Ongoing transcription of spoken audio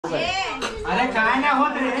काय? अरे काय नाही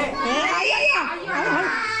होत रे.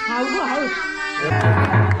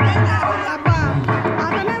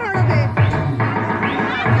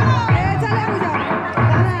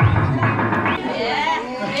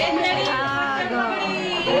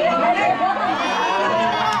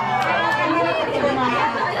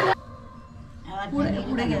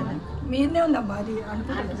 पुढे घ्या मी नेऊन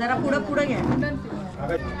जरा पुढे घ्या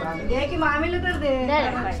की मामीला तर दे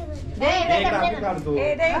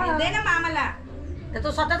ना मामाला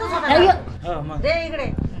तो स्वतः दे इकडे.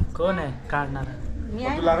 कोण आहे काढणार? मी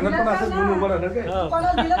लागणार पण असंच घेऊन उभं राहणार काय?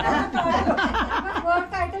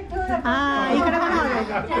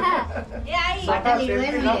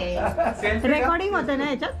 रेकॉर्डिंग होतं ना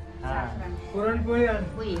याच्यात. पुरणपोळी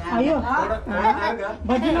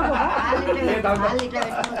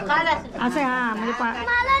असं हा म्हणजे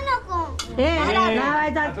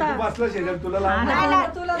बसलं शेजार तुला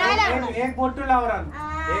एक बोट्टू लावरा.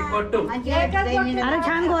 एक बोट्टू. अरे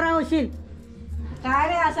छान गोरा होशील. काय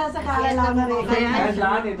रे असं काय लावणार आहे?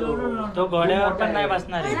 तो घोड्यावर पण नाही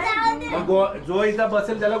बसणार आहे. जो इथं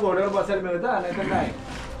बसेल त्याला घोड्यावर बसायला मिळतं नाही तर नाही.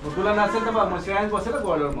 मग तुला नसेल तर मग श्रेयांश बसेल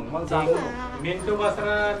घोड्यावर. मग सांगू मिंटू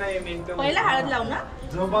बसणार नाही. मिंटू पहिला हळद लावू ना.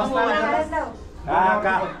 जो बसणार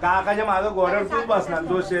काकाच्या मागं घोड्यावर तूच बसणार.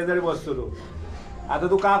 जो शेजारी बसतो तो. आता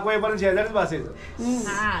तू काकू येईपर्यंत शेजारीच बसायचं.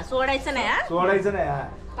 सोडायचं नाही. सोडायचं नाही.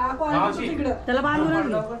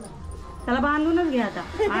 त्याला बांधूनच घ्या आता.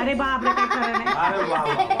 अरे बाप रे काय खरं नाही. अरे वा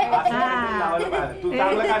तू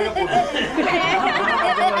चांगलं काढलं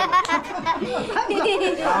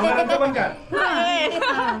पण काय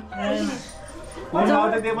कोण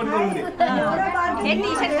लावतं ते पण करून दे. हे टी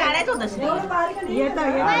शर्ट काढायचं होतं.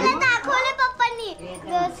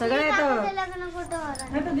 सगळं येतं.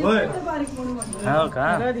 हो का?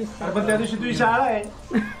 पण त्या दिवशी तुझी शाळा आहे.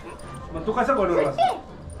 मग तू कसं घोड्यावर बसणार?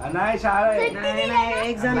 नाही शाळा आहे. नाही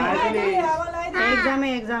एक्झाम आहे.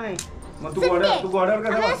 मग तू घोड्यावर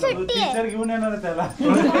कसं बसणार? टीचर घेऊन येणार त्याला.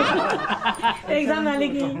 एक्झाम झाली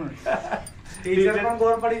की टीचर पण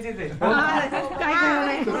गोरपडीचीच आहे. काय करणार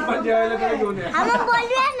नाही. तू पण जेवायला त्याला घेऊन ये.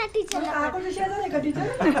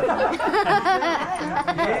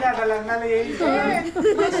 येईल आता लग्नाला येईल.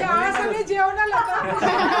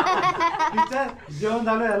 टीचर जेवण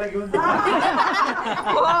झालं याला घेऊन जा.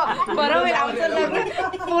 बरं होईल आमचं लग्न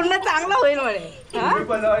पूर्ण चांगलं होईल म्हणे. तुम्ही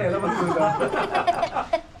पण जावा, याला पण घेऊन जा.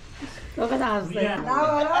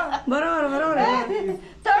 बरोबर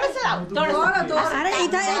अरे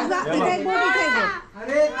इथं एक बोट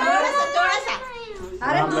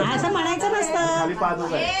अरे असं म्हणायचं नसतं. खाली पाहतो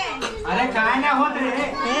काय? अरे काय नाही होत रे.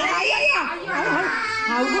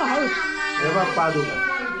 हे बघ पाहतो काय?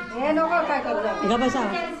 हे नको काय करू बसा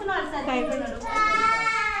काय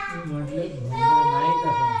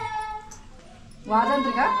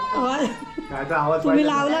वाजंत्री का काय तर आवाज तुम्ही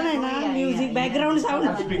लावला नाही ना म्युझिक बॅकग्राऊंड साऊंड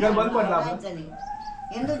स्पीकर बंद पडला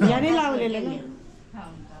आपण. याने लावलेलं ना.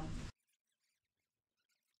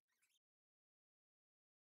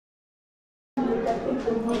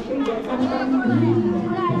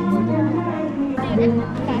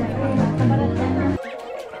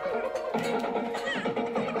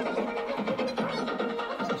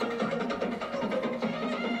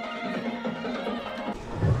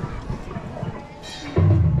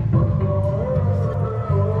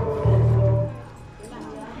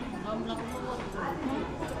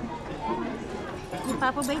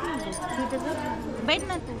 पापा बैठ ना बैठ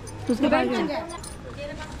ना तू तुझके बैठ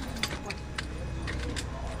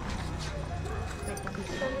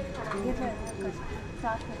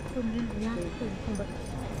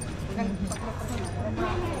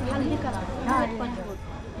हल्दी करा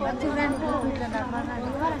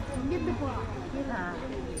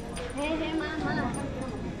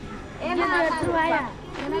ए मामा तू आया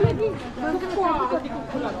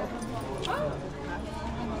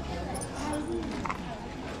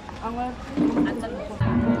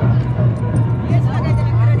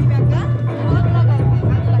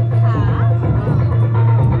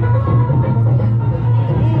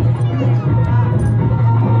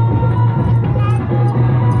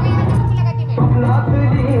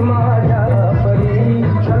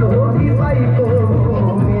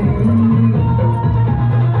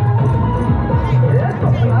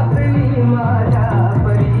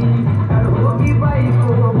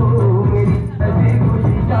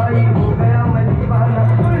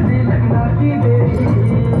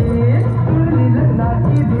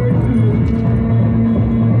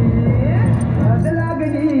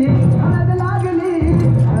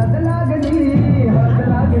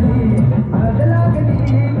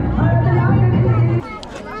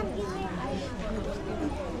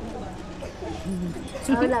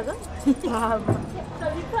लागो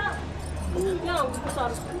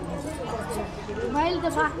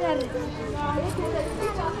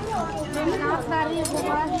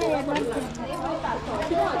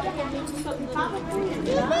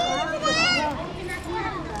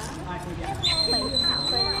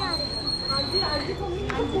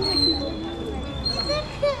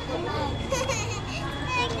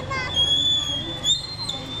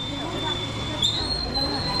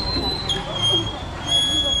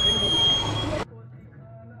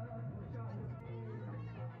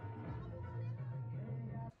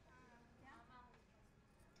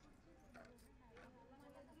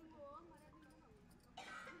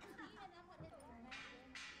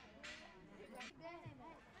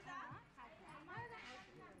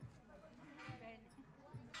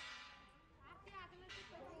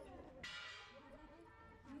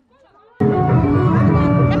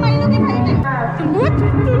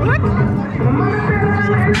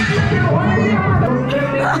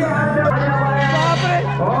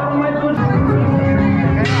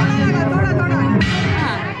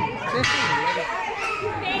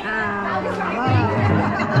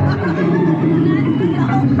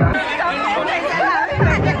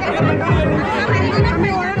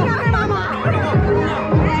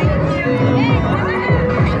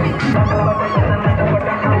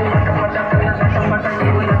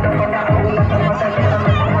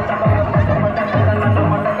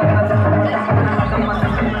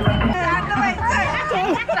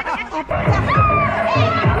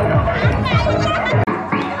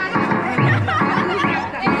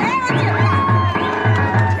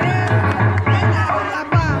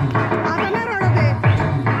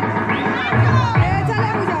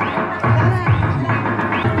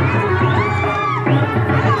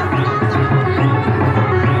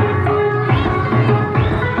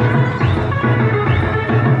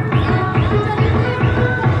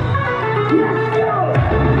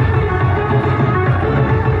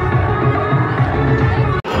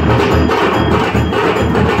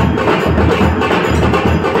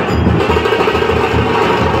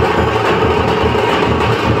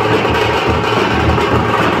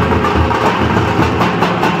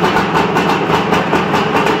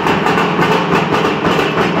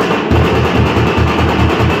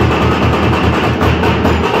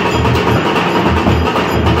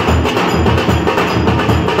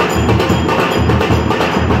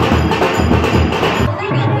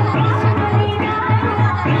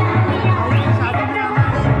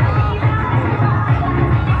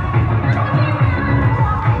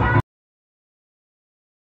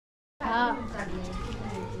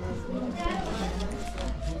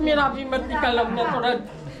मेरा भी मत निकाल अपना थोड़ा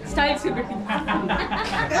स्टाइल से बेटी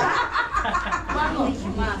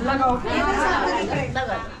लगाओ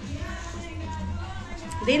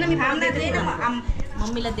दे ना मी थांब दे ना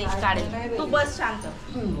मम्मीला दे काढेल तू बस शांत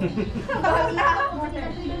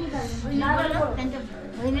त्यांच्या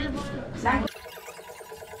बहिणीला बोल.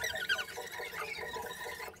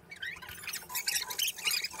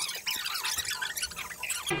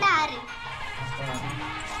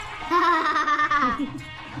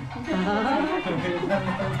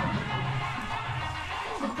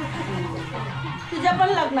 तुझ्या पण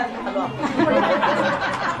लग्नात घालू आपण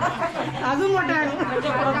अजून मोठा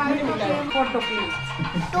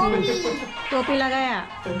टोपी लगाया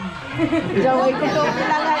जवाई को टोपी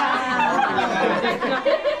लगाया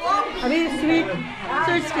अभी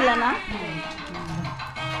स्वीट्स खिलाना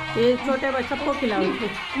ये छोटे बच्चों को खिलाओ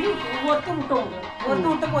वो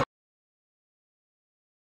तो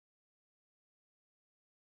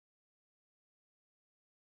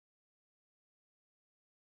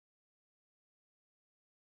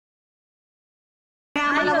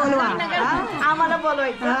आम्हाला बोलवा आम्हाला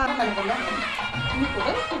बोलवायचं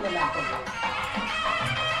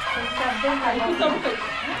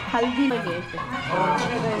हल्दी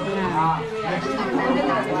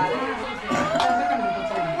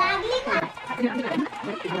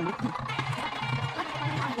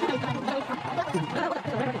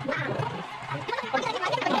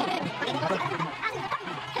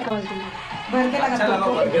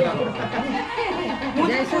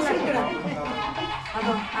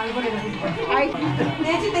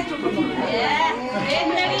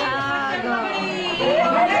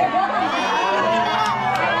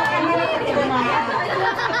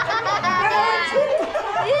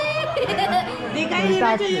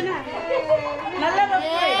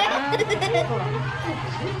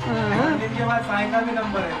इनके पास साई का भी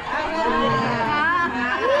नंबर है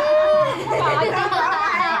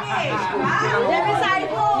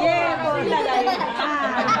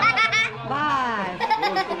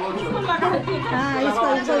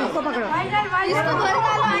इसको पकड़ो इसको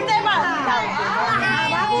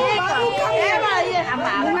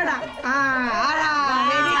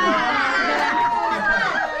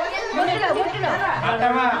आता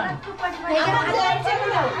बघ.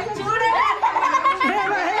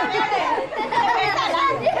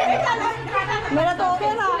 मेरा तो हो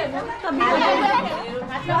गया ना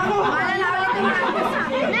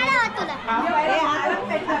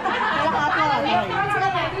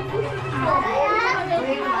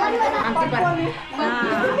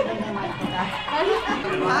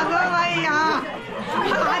भाई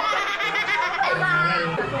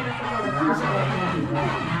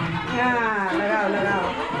लगाओ लगाओ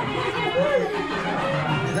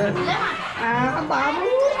बाबू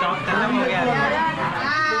स्टॉप खत्म हो गया.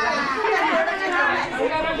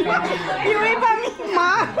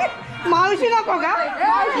 मावशी नको का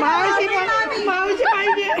मावशी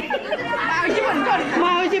पाहिजे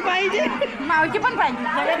मावशी पाहिजे मावशी पण पाहिजे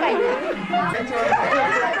सगळे पाहिजे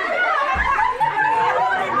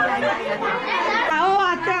अहो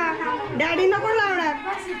आता डॅडी नको लावणार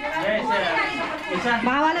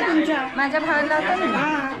भावाला तुमच्या माझ्या भावाला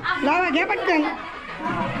हा लावा घ्या पटकन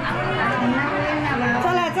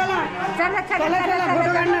चला चला चला चला चला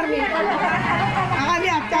फोटो काढणार मी आधी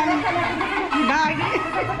आता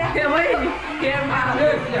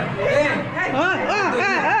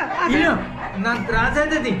त्रास आहे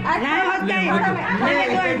ती नाही होत काही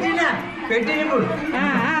पेटी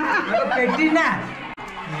पेटी ना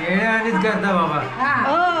येण्यानेच करता बाबा.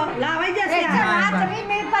 हो लावायची असते असं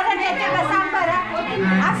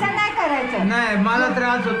नाही करायचं नाही मला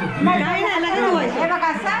त्रास होतो. नाही नाही लगेच धुवायचं. हे बघ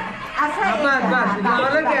असं असं बस बस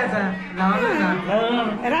लावलं की आता लावलं ना.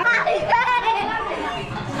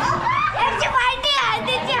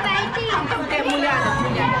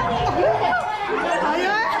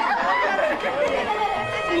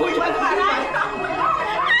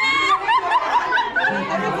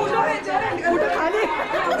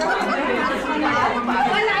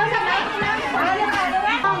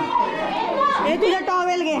 हे तुझा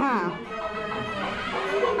टॉवेल घे हा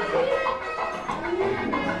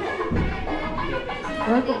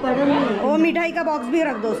वो मिठाई का बॉक्स भी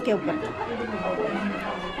रख दो उसके ऊपर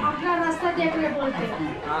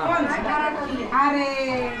अरे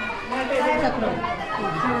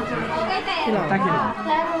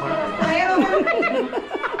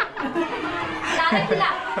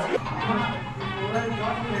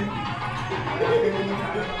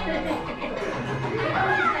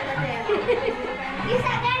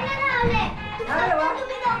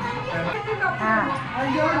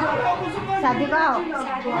शादी का हो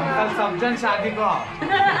कल सब जन शादी को आओ.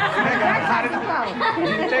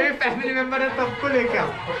 जितने भी फैमिली मेंबर है सबको लेके आओ.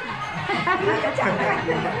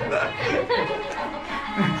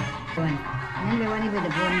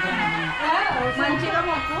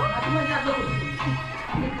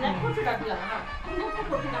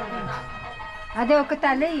 అదే ఒక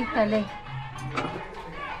తలే ఈ తలే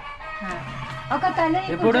ఒక తలే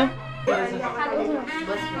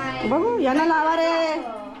बघू यांना लावा रे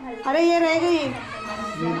अरे ये रह गई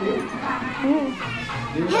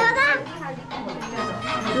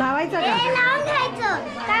लावायचं का हिला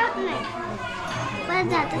पण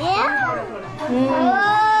लाव.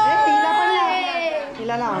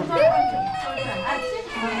 हिला लावा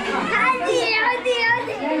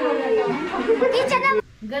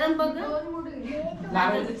गरम बघ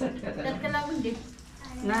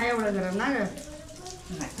नाही एवढं गरम ना ग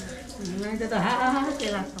नाही तर हा हा हा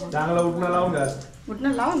केला असता चांगला उठणं लावून द्या.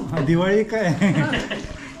 कुठनं लावून दिवाळी काय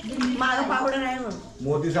मागं पावडर आहे मग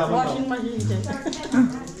मोती साबण लाव. वॉशिंग मशीनचे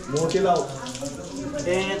मोती लाव.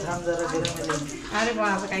 अरे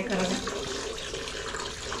बाबा काय करायचं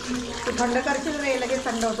तू थंड करशील रे लगेच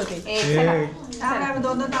थंड होतं ते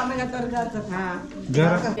दोन दोन तांबे घातल्यावर जातात हा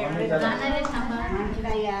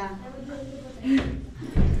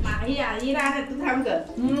आई राहणार तू थांब कर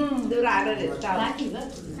तू राहणार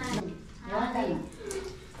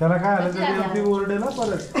त्याला काय आलं तर ती ओरडे ना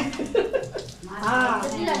परत.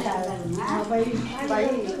 बाई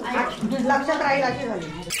लक्षात राहील अशी झाली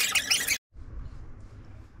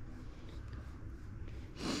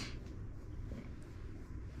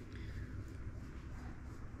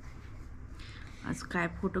आज काय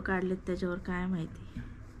फोटो काढलेत त्याच्यावर काय माहिती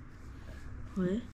होय